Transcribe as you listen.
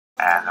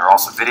And there are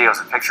also videos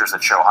and pictures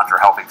that show Hunter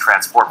helping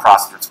transport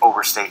prostitutes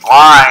over state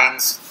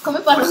lines,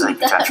 which is a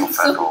potential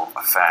federal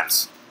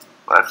offense.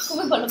 But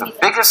the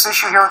biggest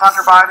issue here with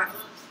Hunter Biden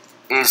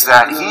is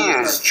that he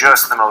is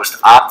just the most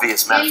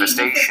obvious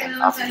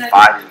manifestation of the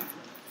Biden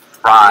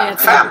crime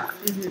family.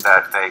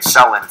 That they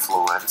sell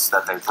influence,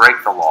 that they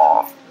break the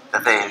law,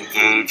 that they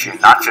engage in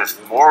not just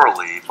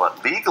morally,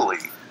 but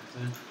legally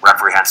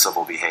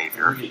reprehensible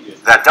behavior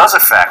that does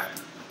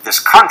affect this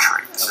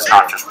country. This is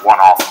not just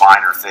one-off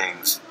minor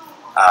things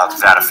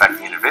that affect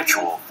the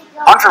individual.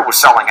 Hunter was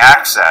selling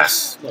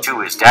access to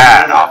his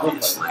dad,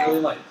 obviously,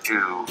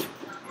 to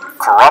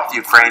corrupt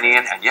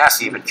Ukrainian and,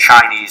 yes, even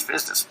Chinese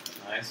business.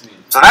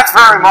 So that's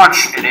very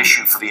much an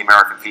issue for the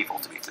American people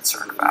to be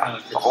concerned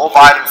about. The whole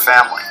Biden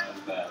family.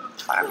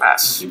 What a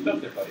mess. We'll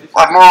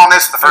have more on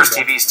this at the First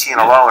TV's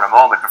TNLO in a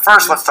moment, but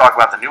first let's talk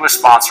about the newest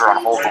sponsor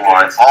on Hold the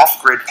Line,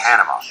 Off-Grid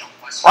Panama.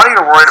 A lot of you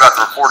are worried about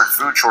the reported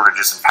food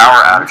shortages and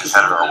power outages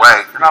headed our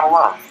way. You're not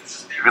alone.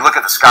 If you look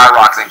at the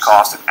skyrocketing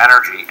cost of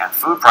energy and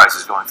food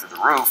prices going through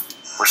the roof,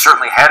 we're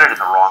certainly headed in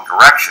the wrong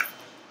direction.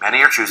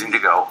 Many are choosing to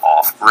go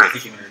off-grid.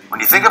 When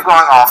you think of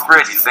going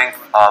off-grid, you think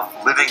of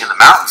living in the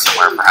mountains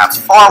somewhere, perhaps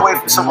far away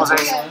from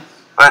civilization.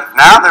 But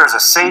now there's a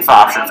safe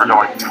option for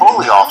going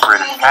totally off-grid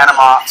in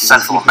Panama,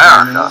 Central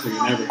America,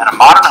 and a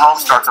modern home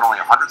starts at only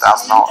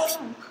 $100,000.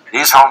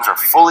 These homes are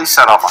fully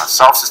set up on a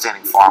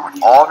self-sustaining farm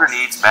with all of your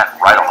needs met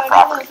right on the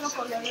property.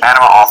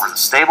 Panama offers a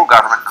stable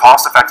government,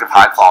 cost-effective,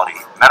 high-quality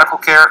medical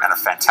care, and a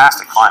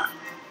fantastic climate.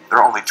 There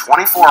are only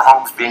 24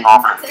 homes being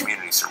offered in the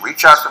community, so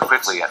reach out to them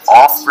quickly at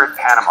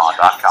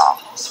offgridpanama.com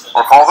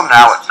or call them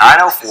now at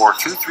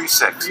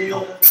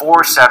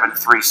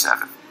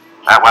 904-236-4737.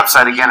 That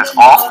website again is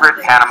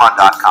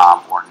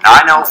offgridpanama.com or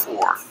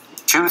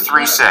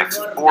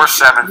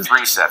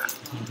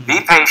 904-236-4737.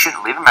 Be patient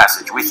and leave a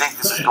message. We think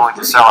this is going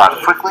to sell out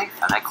quickly,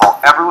 and they call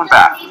everyone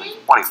back within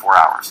 24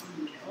 hours.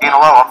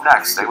 TNLO up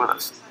next. Stay with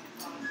us.